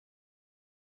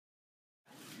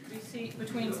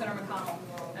between Senator McConnell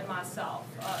and myself.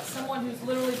 Someone who's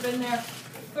literally been there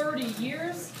 30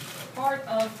 years, part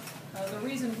of the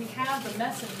reason we have the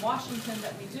mess in Washington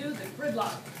that we do, the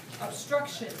gridlock,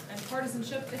 obstruction, and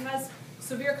partisanship. It has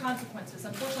severe consequences,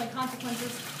 unfortunately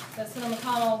consequences that Senator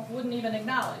McConnell wouldn't even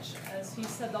acknowledge. As he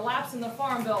said, the lapse in the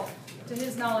Farm Bill, to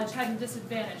his knowledge, hadn't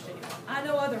disadvantaged anyone. I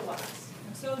know otherwise,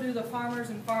 and so do the farmers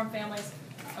and farm families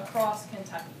across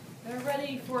Kentucky. They're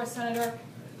ready for a senator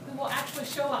who will actually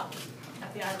show up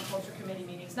at the Agriculture Committee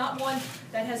meetings, not one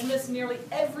that has missed nearly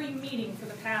every meeting for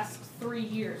the past 3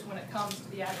 years when it comes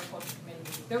to the Agriculture Committee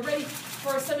meeting. They're ready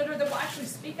for a senator that will actually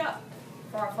speak up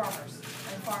for our farmers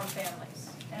and farm families.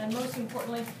 And most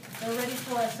importantly, they're ready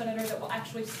for a senator that will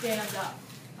actually stand up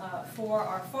for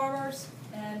our farmers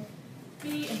and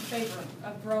be in favor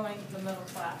of growing the middle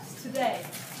class. Today,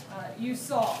 you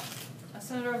saw a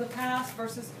senator of the past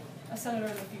versus a senator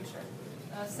of the future.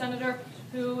 A senator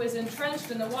who is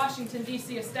entrenched in the Washington,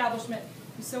 D.C. establishment,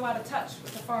 who's so out of touch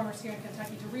with the farmers here in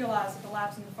Kentucky to realize that the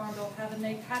lapse in the Farm Bill had a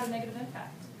negative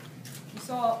impact. You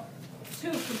saw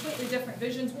two completely different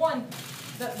visions, one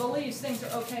that believes things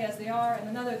are okay as they are, and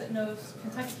another that knows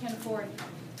Kentucky can't afford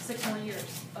 6 more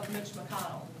years of Mitch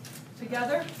McConnell.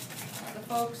 Together, the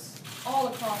folks all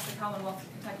across the Commonwealth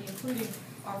of Kentucky, including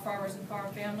our farmers and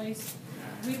farm families,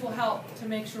 we will help to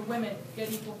make sure women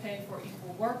get equal pay for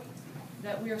equal work,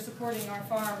 that we are supporting our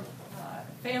farm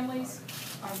families,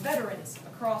 our veterans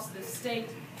across this state,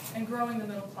 and growing the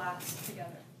middle class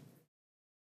together.